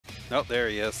Oh, there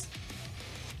he is.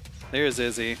 There's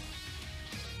iZZi.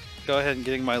 Go ahead and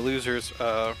getting my losers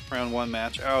round 1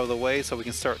 match out of the way so we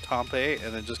can start top 8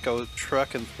 and then just go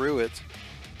trucking through it.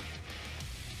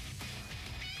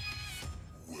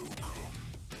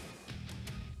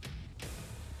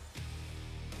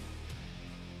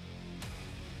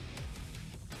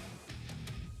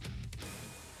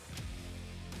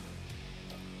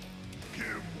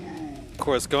 Of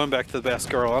course, going back to the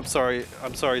best girl. I'm sorry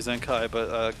Zenkai,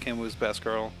 but Kim Woo's best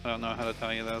girl. I don't know how to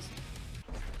tell you this.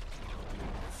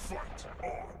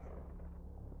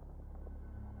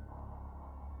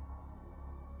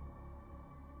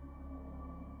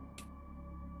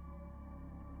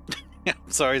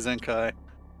 I'm sorry, Zenkai.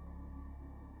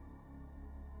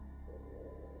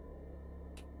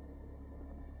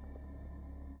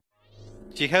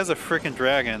 She has a freaking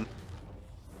dragon.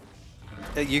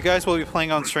 You guys will be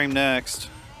playing on stream next.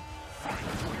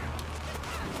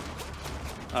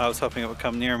 I was hoping it would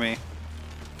come near me.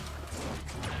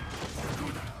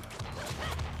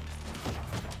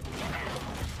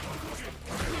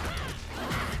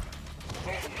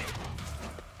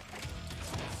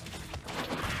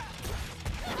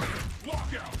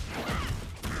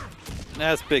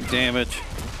 That's big damage.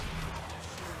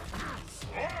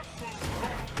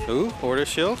 Ooh, order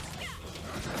shield.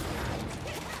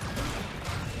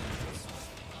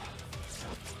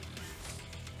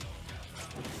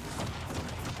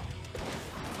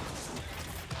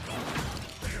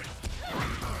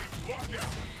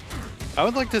 I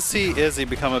would like to see iZZi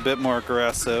become a bit more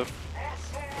aggressive.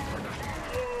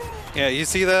 Yeah, you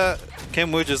see that?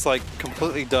 Kim Woo just like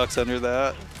completely ducks under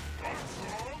that.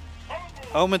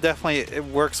 Omen definitely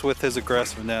works with his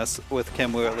aggressiveness, with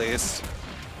Kim Woo at least.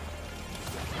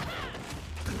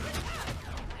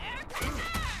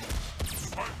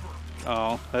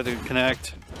 Oh, that didn't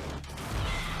connect.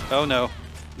 Oh no,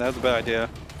 that was a bad idea.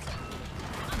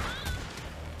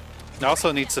 He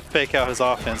also needs to fake out his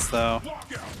offense though.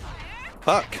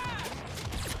 Fuck.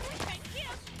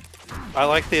 I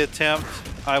like the attempt.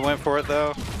 I went for it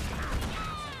though.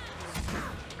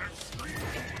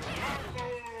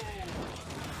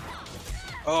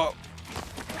 Oh,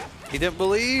 he didn't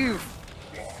believe.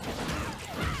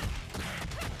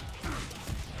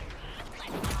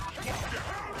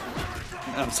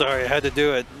 I'm sorry, I had to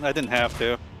do it. I didn't have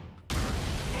to.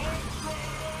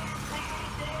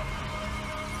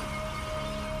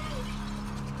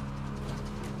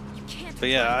 But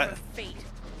yeah,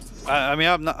 I mean,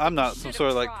 I'm not some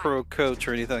sort of like pro coach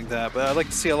or anything like that, but I'd like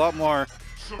to see a lot more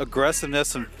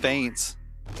aggressiveness and feints.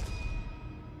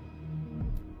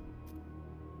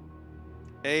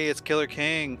 Hey, it's Killer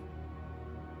King.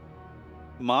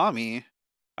 Mommy?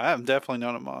 I am definitely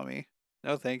not a mommy.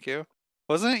 No, thank you.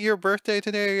 Wasn't it your birthday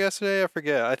today or yesterday? I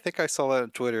forget. I think I saw that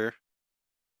on Twitter.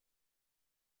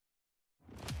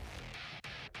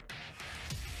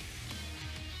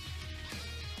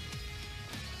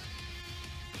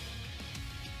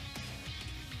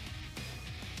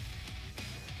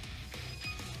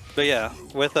 But yeah,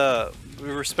 with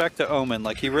respect to Omen,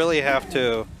 like you really have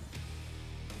to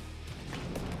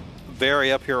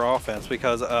vary up your offense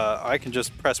because I can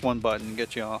just press one button and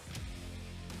get you off.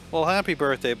 Well, happy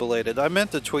birthday belated. I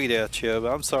meant to tweet at you,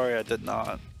 but I'm sorry I did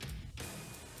not.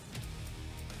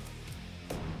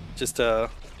 Just I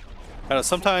don't know,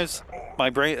 sometimes my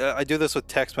brain, I do this with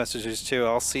text messages too.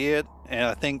 I'll see it and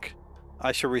I think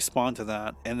I should respond to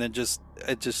that, and then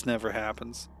it just never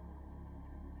happens.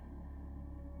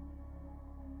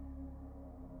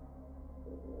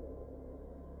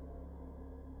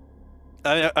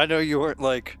 I know you weren't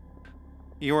like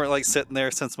sitting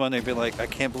there since Monday and be like, I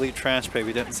can't believe Trash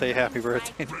Baby didn't say happy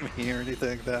birthday to me or anything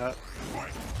like that.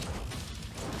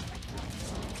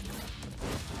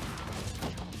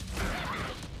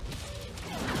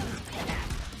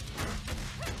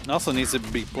 It also needs to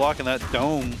be blocking that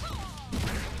dome.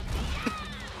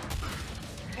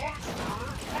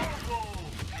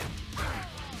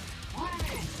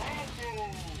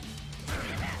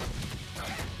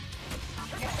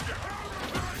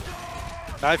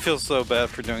 I feel so bad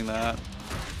for doing that.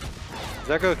 Does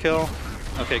that go kill?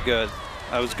 Okay, good.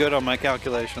 I was good on my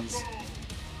calculations.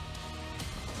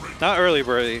 Not early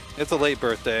birdie. It's a late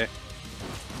birthday.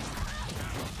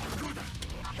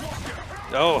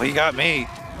 Oh, he got me.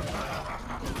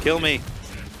 Kill me.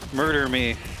 Murder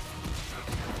me.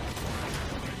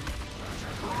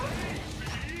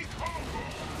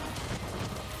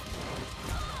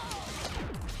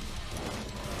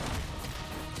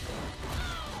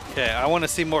 Okay, I want to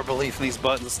see more belief in these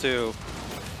buttons too.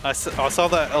 I saw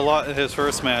that a lot in his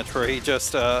first match where he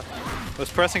just was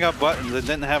pressing up buttons and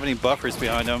didn't have any buffers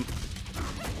behind him.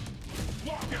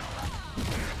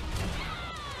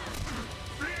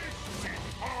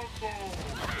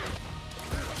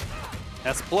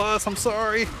 S plus, I'm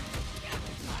sorry.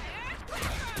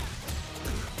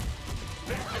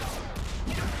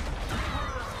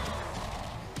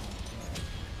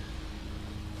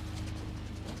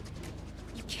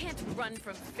 You can't run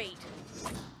from fate.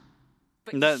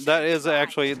 That is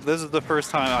actually, this is the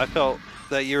first time I felt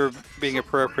that you were being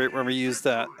appropriate when we used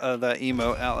that that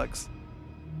emote, Alex.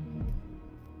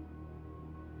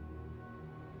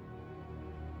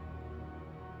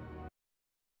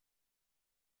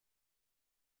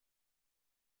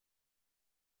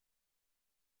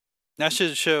 I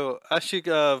should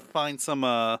find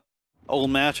some old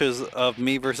matches of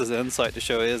me versus iZZi to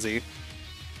show iZZi.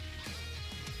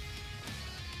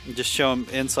 And just show him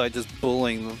iZZi just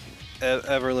bullying the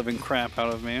ever living crap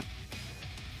out of me.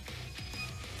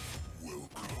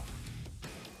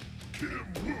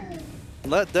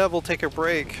 Let Devil take a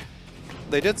break.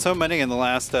 They did so many in the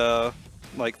last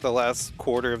like the last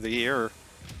quarter of the year.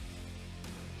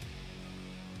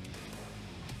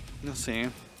 Let's see.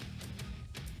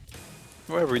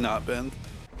 Where have we not been?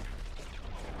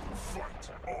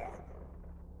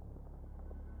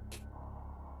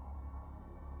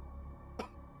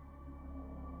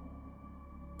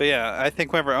 But yeah, I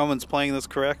think whenever Omen's playing this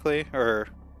correctly, or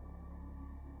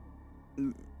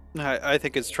I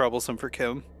think it's troublesome for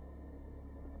Kim.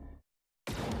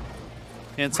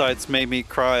 Insights made me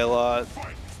cry a lot.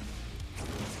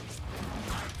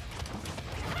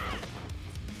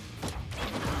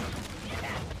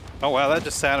 Oh wow, that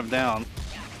just sat him down.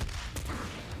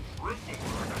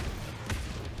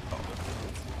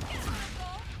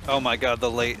 Oh my god, the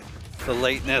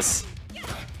lateness.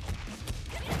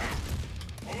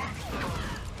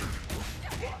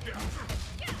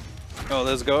 Oh,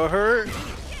 this go hurt.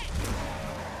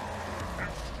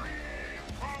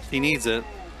 He needs it.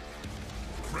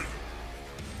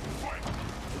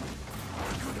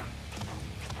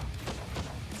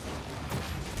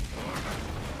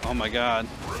 Oh my god.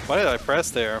 Why did I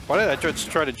press there? Why did I just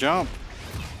try to jump?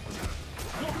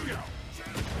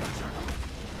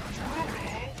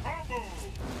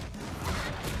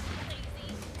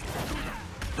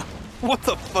 What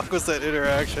the fuck was that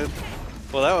interaction?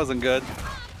 Well, that wasn't good.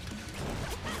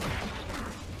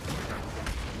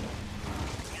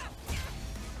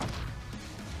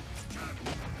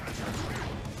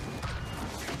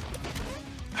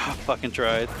 Fucking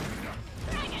tried.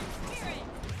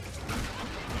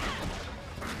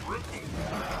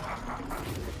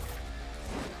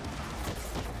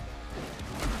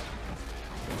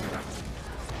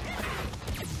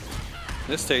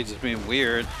 This stage is being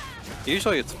weird.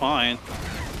 Usually it's fine.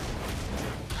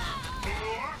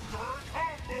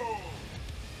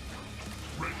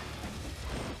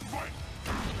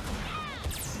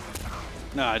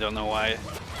 No, I don't know why.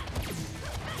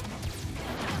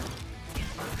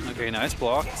 Okay, nice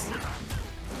blocks.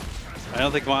 I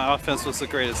don't think my offense was the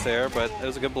greatest there, but it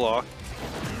was a good block.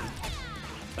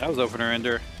 That was opener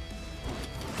ender.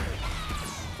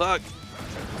 Fuck.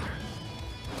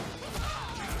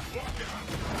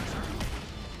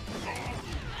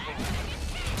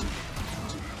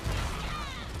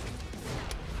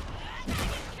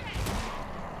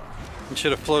 You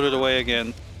should have floated away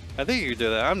again. I think you could do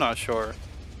that. I'm not sure.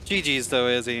 GG's though,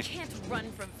 iZZi. You can't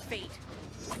run from fate.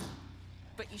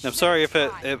 I'm sorry if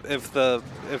the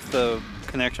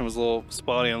connection was a little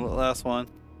spotty on the last one.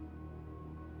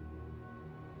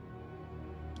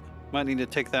 Might need to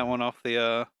take that one off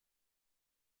the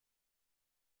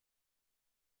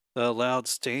loud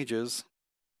stages.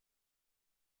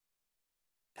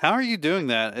 How are you doing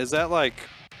that? Is that like,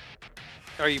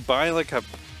 are you buying like a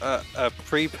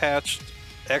pre-patched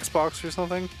Xbox or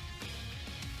something?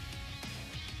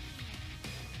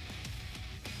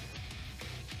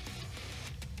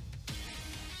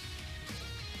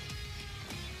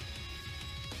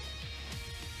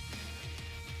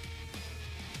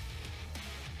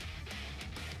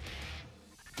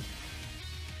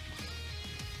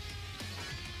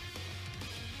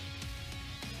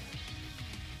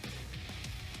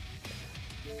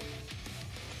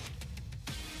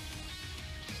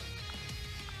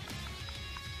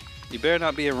 You better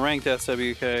not be a ranked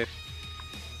SWK.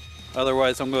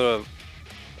 Otherwise, I'm gonna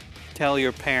tell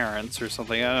your parents or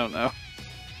something. I don't know.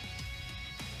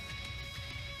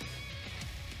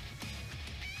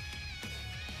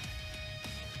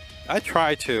 I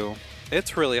try to.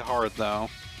 It's really hard though.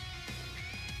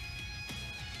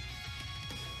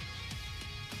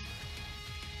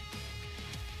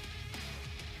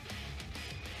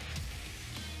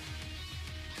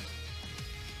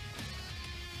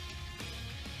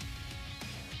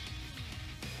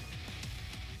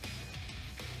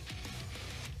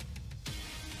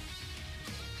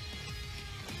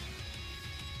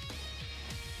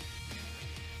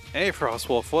 Hey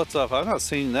Frostwolf, what's up? I've not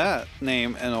seen that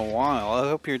name in a while. I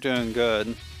hope you're doing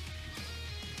good.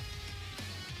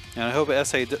 And I hope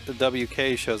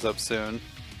SAWK shows up soon.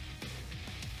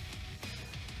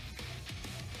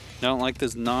 I don't like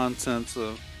this nonsense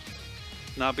of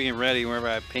not being ready whenever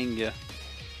I ping you.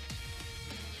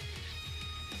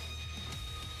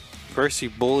 First you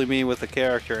bully me with a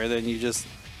character and then you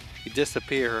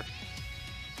disappear.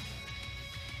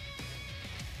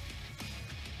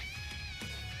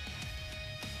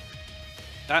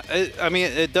 I mean,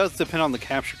 it does depend on the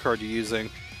capture card you're using.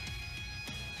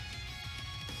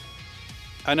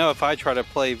 I know if I try to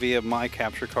play via my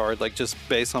capture card, like just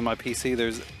based on my PC,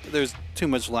 there's too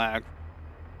much lag.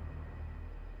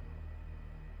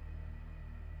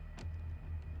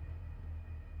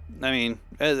 I mean,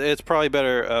 it's probably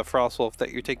better, Frostwolf,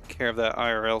 that you're taking care of that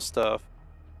IRL stuff.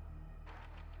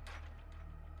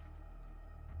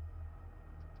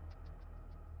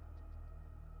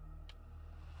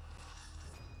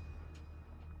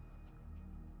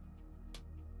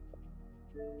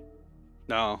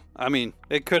 No, I mean,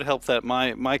 it could help that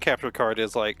my capture card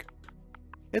is like,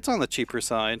 it's on the cheaper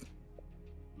side.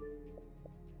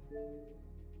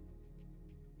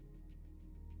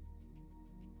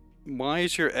 Why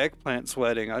is your eggplant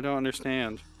sweating? I don't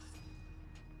understand.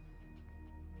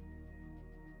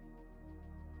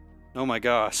 Oh my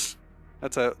gosh.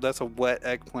 That's a wet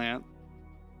eggplant.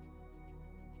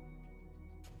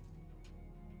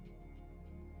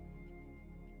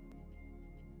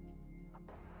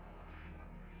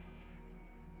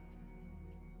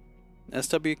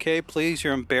 SWK, please,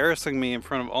 you're embarrassing me in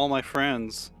front of all my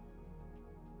friends.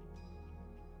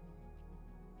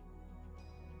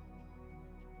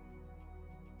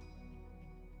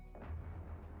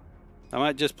 I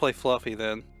might just play Fluffy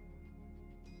then.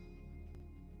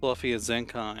 Fluffy is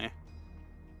Zenkai.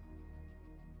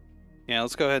 Yeah,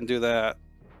 let's go ahead and do that.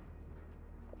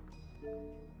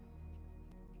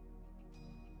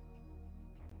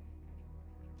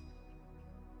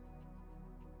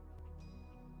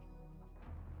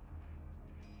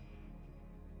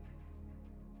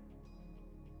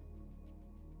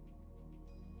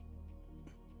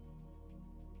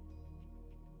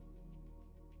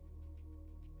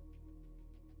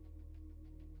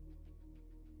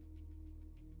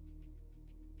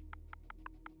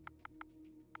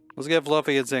 Let's get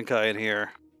Fluffy and Zenkai in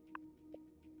here.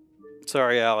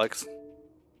 Sorry, Alex.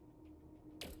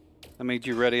 I made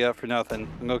you ready up for nothing.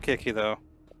 I'm gonna kick you though.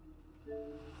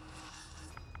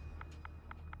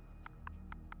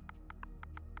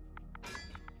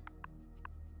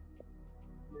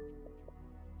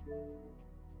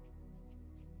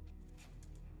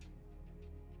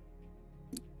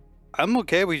 I'm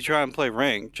okay with you trying to play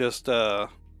rank. Just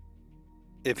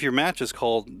if your match is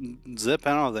called, zip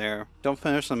out of there. Don't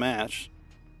finish the match.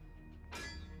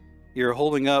 You're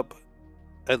holding up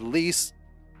at least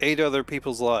 8 other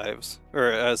people's lives,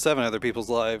 or 7 other people's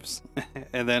lives,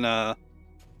 and then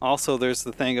also there's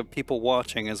the thing of people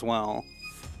watching as well.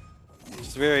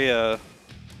 Just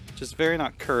very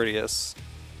not courteous.